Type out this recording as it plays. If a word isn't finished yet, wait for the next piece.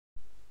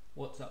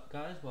What's up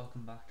guys,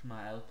 welcome back to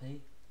my LP,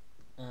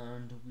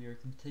 and we are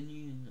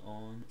continuing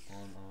on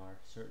our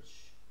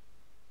search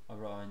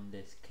around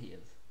this cave.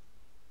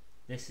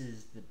 This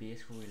is the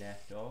base where we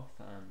left off,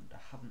 and I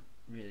haven't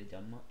really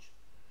done much.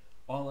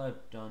 All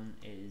I've done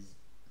is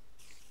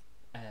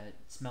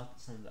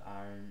smelted some of the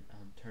iron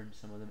and turned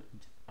some of them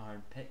into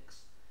iron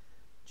picks,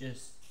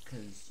 just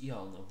because you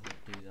all know how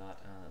to do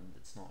that, and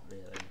it's not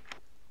really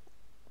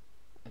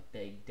a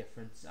big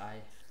difference.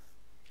 I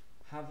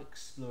have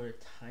explored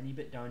a tiny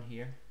bit down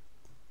here,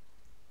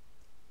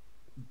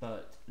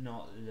 but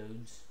not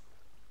loads.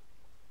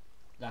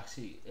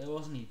 Actually, it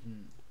wasn't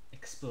even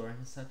exploring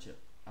as such.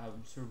 I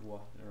was sort of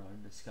walking around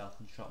and the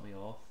skeleton shot me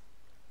off,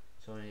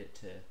 so I needed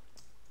to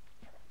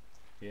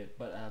do it.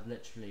 But I've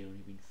literally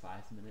only been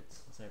 5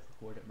 minutes since I've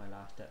recorded my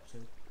last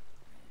episode.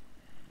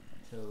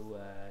 So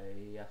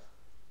yeah,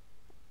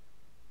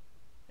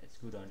 let's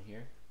go down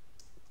here.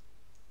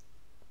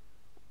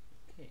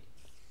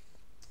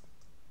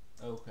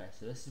 Okay,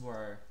 so this is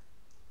where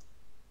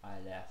I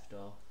left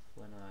off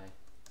when I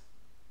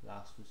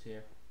last was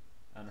here,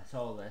 and I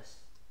saw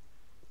this,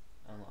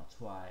 and that's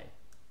why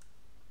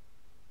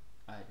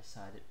I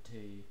decided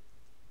to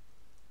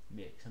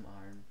make some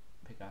iron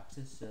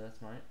pickaxes. So that's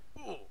mine.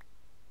 I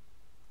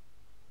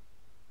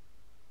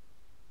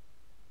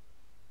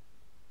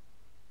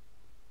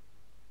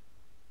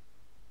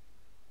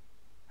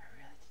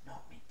really did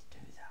not mean to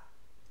do that.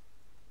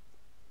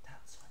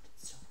 That sounded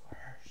so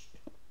rehearsed.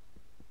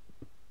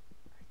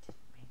 I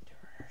didn't mean to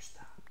rehearse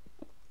that.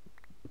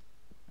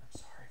 I'm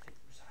sorry if it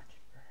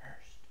sounded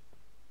rehearsed.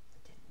 I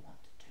didn't want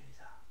to do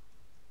that.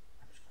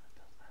 I'm just going to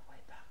build my way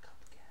back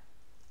up again.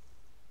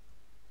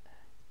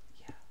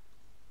 Yeah.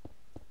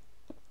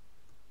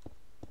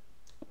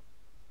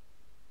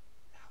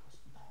 That was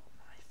not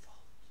my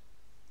fault.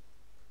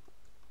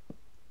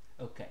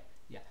 Okay,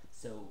 yeah,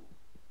 so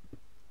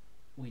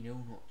we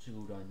know not to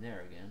go down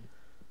there again.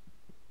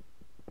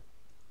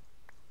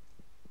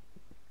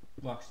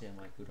 Well, actually, I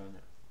might go down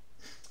there.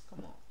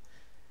 Come on.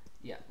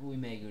 Yeah, we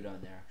may go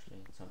down there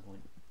actually at some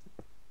point.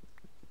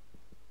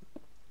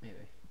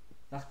 Maybe.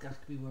 That could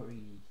be where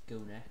we go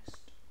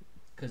next.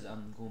 Because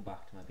I'm going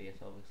back to my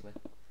base, obviously.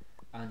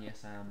 And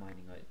yes, I am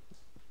mining out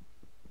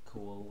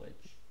coal,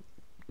 which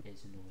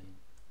is annoying.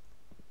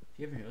 If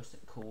you ever noticed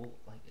that coal,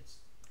 like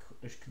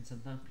there can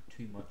sometimes be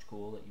too much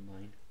coal that you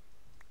mine.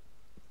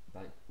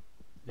 Like,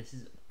 this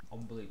is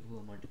unbelievable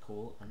amount of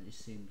coal, and it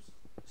just seems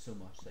so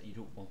much that you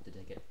don't want to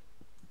dig it.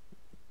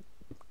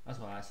 That's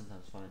what I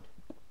sometimes find.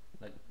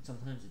 Like,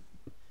 sometimes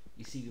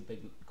you see a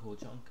big coal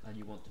chunk and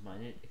you want to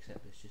mine it,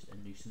 except it's just a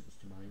nuisance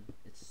to mine.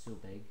 It's so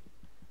big,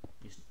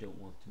 you just don't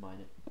want to mine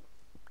it.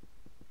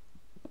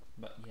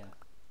 But yeah.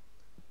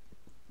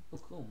 Oh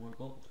cool, more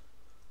gold.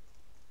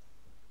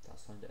 That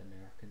sounded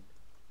American.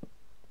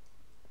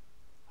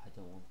 I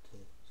don't want to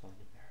sound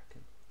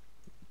American.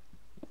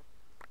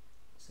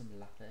 Some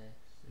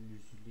lapis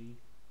lazuli.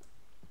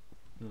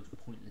 The most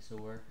pointless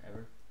ore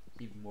ever.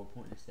 It's even more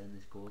pointless than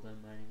this gold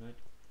I'm mining out.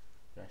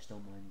 But I still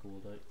mine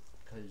gold out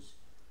because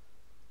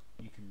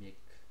you can make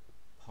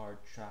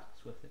hard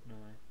tracks with it now.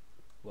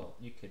 Well,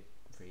 you could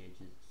for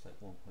ages. It's like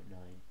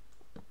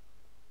 1.9.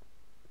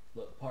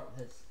 But part of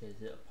this is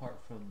that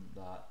apart from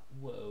that,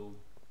 whoa.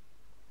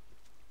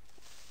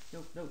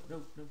 No, no,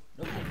 no, no,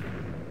 no.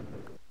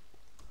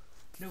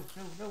 No,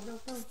 no, no, no,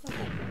 no, no.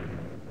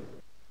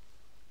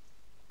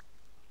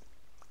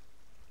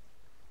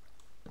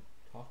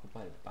 Talk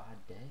about a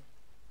bad day.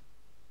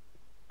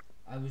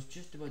 I was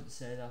just about to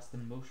say that's the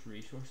most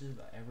resources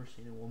I've ever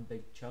seen in one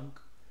big chunk.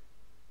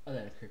 And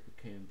then a creeper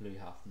came and blew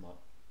half them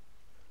up.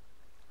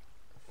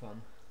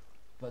 Fun.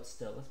 But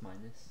still, let's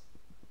mine this.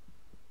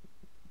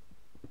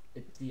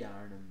 It's the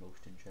iron I'm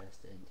most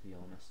interested in, to be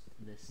honest.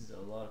 This is a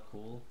lot of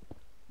coal.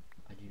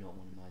 I do not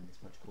want to mine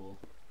this much coal.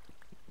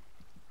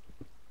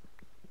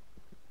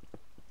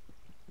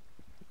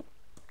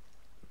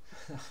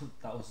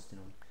 That was just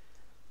annoying.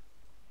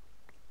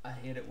 I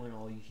hate it when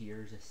all you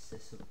hear is a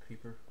hiss of a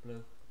creeper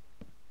blow.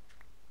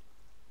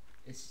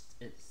 It's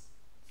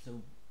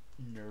so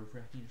nerve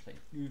wracking. It's like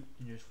you're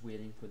just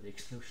waiting for the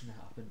explosion to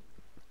happen.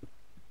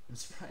 I'm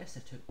surprised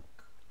I took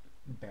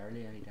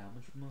barely any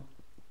damage from that.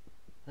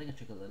 I think I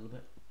took a little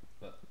bit,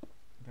 but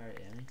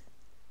barely any.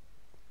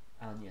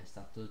 And yes,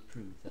 that does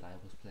prove that I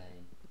was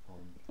playing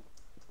on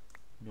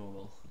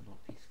normal and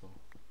not peaceful.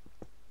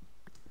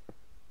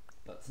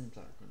 But seems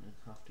like we're gonna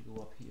have to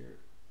go up here.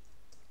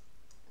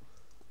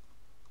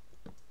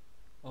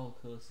 Oh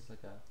cool, this is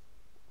like a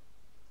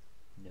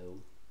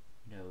no,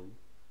 no,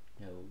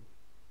 no,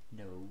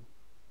 no,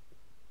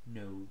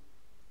 no,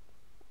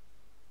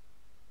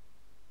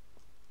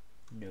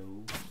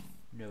 no,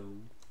 no,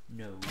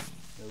 no,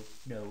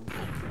 no, no.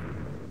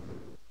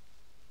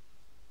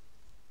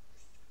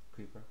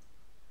 Creeper.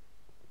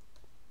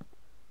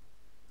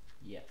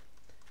 Yeah.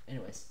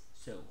 Anyways,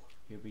 so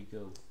here we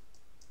go.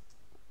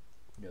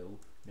 No,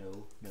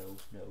 no, no,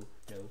 no,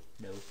 no,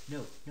 no,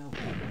 no, no.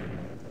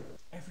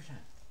 Every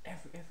time.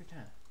 Every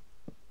time.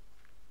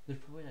 There's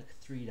probably like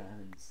 3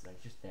 diamonds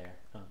like just there,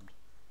 and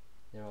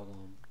They're all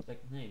gone.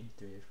 Like, not even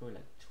 3, there's probably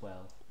like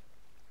 12.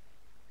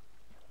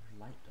 There's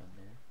light down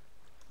there.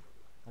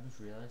 I just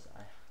realised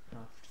I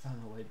have to find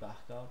my way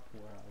back up,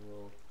 where I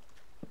will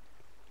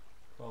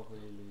probably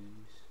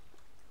lose.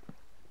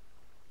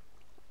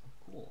 Oh,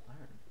 cool,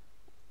 iron.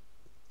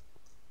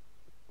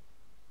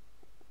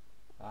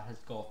 That has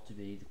got to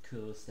be the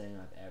coolest thing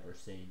I've ever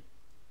seen.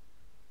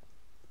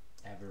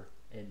 Ever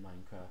in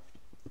Minecraft.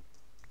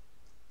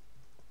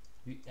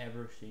 Have you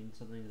ever seen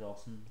something as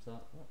awesome as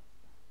that? What?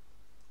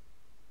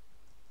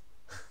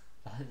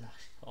 That is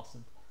actually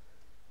awesome.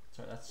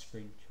 Sorry, that's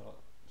screenshot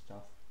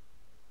stuff.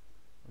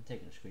 I'm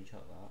taking a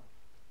screenshot of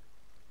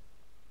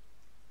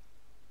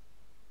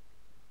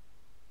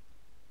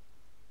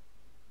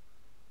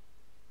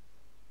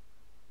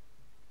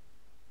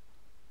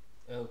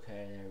that.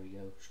 Okay, there we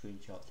go.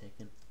 Screenshot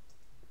taken.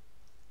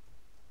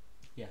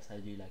 Yes, I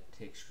do like to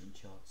take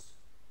screenshots.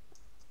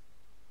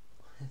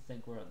 I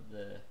think we're at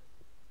the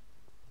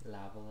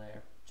lava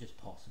there, just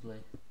possibly.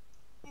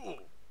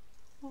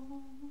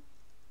 Oh,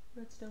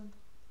 redstone.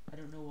 I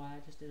don't know why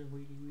I just did a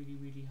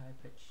really high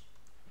pitch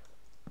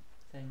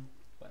thing,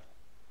 but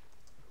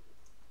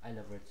I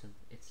love redstone.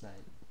 It's like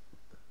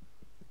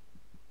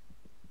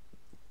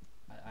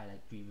I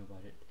like dream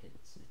about it.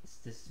 It's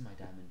this is my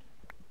diamond.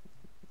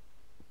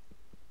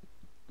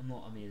 I'm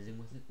not amazing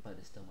with it, but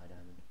it's still my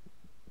diamond.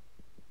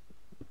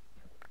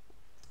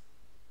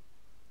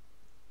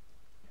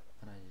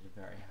 And I did a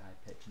very high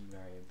pitch and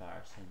very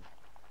embarrassing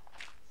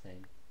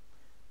thing,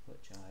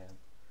 which I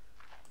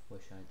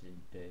wish I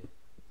didn't do.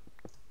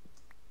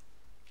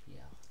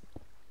 Yeah.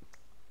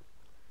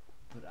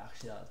 But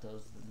actually that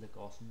does look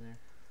awesome there.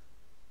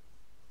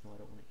 No, I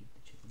don't want to eat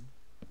the chicken.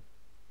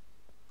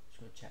 Just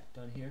gonna check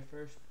down here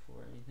first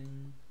before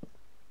anything.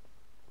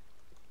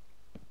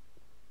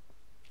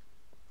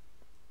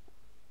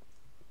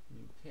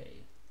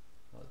 Okay.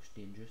 That looks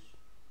dangerous.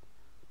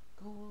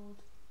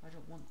 Gold! I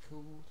don't want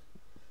gold.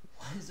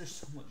 Why is there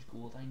so much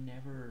gold? I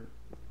never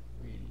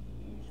really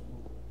use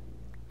gold.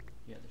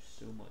 Yeah, there's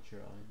so much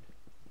around.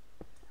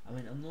 I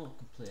mean, I'm not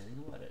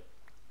complaining about it.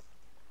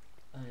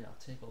 I mean,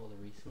 I'll take all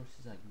the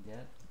resources I can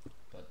get,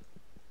 but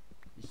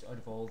just out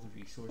of all the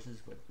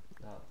resources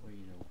that were,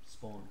 you know,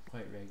 spawn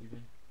quite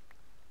regularly,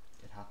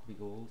 it had to be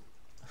gold.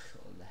 I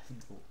got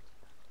 11 gold.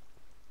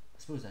 I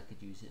suppose I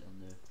could use it on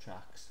the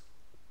tracks,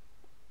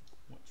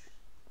 which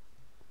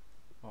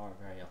are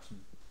very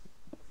awesome.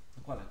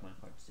 I quite like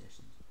minecraft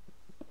stations.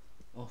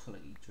 Also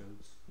like each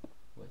roads,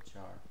 which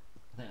are,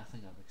 I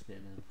think I've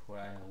explained them before.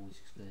 I always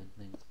explain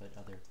things about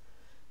other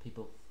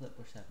people. Flip,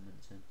 we're 7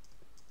 minutes in.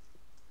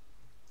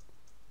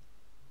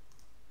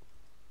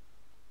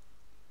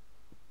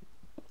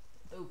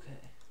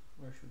 Okay,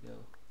 where should we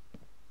go?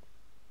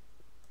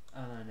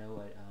 And I know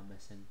I am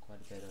missing quite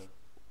a bit of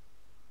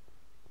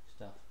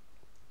stuff.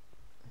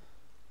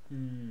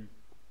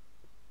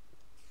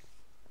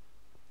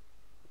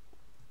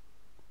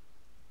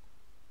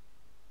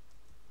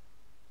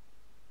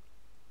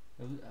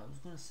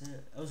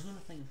 I was gonna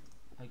think of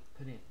like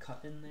putting a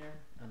cut in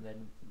there and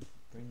then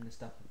bring the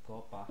stuff I've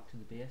got back to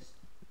the base,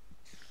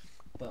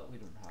 but we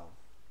don't have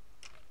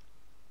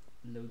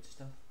loads of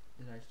stuff.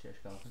 Did I just hear a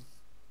skeleton?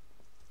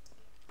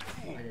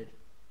 I did.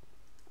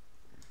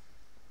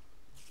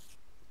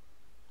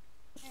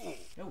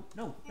 No,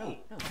 no, no, no,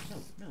 no, no,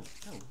 no,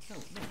 no,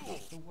 no.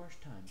 It's the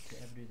worst time to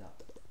ever do that.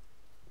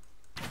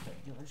 Okay,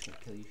 you know, I'm just gonna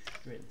kill you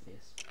straight in the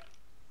face.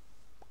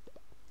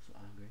 So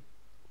angry.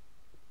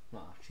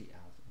 Not actually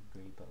as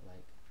angry, but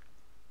like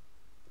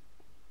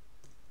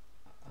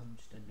I'm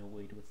just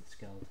annoyed with the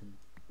skeleton.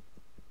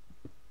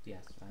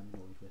 Yes, I'm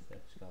annoyed with the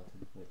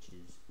skeleton, which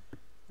is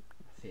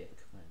a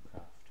fake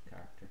Minecraft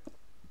character.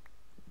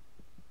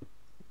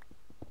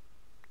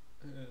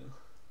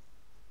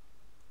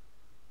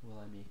 Will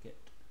I make it?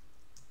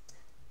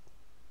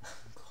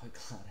 I'm quite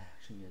glad I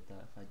actually made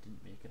that. If I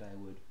didn't make it, I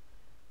would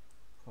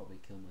probably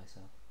kill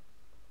myself.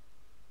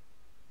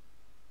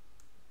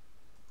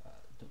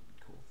 Don't be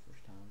cool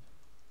first time.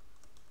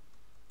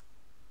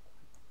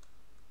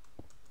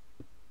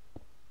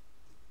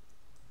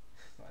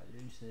 If I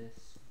lose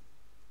this,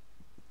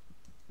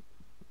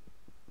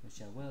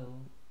 which I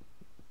will.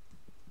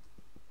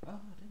 Oh,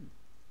 I didn't.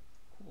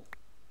 Cool.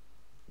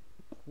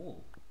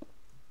 Cool.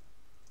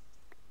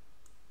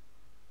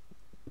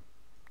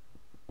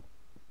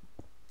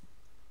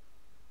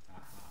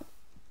 Aha.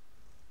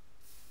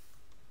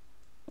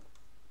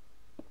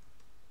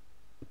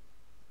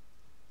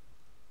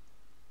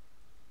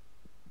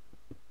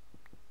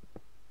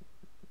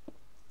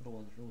 I don't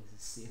wonder if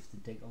it's safe to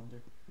dig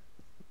under.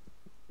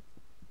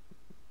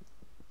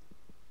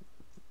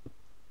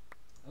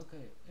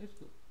 Okay, let's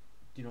go.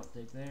 Do not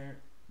dig there,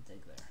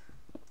 dig there.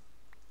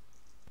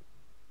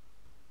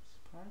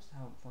 Surprised I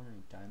haven't found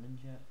any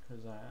diamonds yet,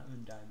 because I am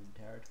in diamond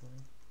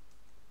territory.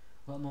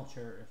 Well, I'm not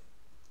sure if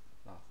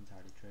that's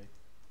entirely true.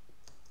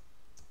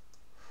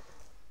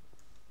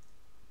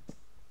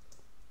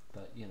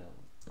 But, you know,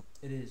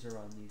 it is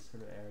around these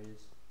sort of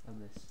areas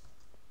and this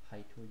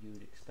height where you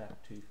would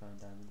expect to find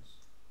diamonds.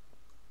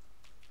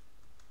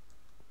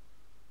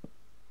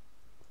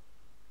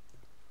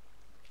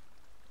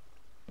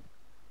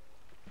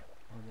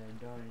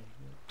 down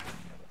here.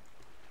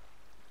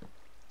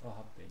 Oh, I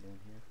haven't been down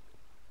here.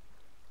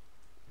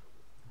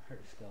 I heard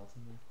a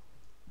skeleton though.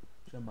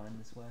 So I'm mine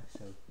this way,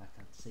 so I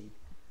can't see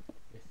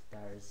if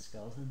there's a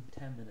skeleton.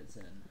 10 minutes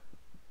in.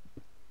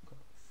 Got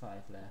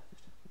 5 left.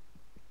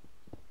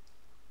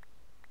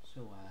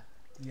 So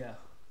yeah.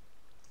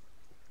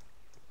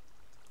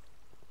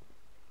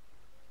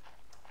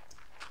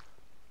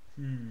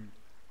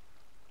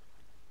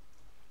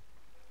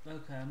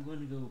 Okay, I'm going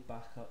to go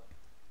back up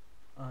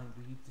and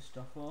leave the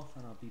stuff off,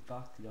 and I'll be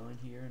back down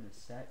here in a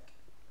sec.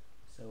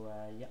 So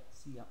yeah,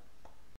 see ya.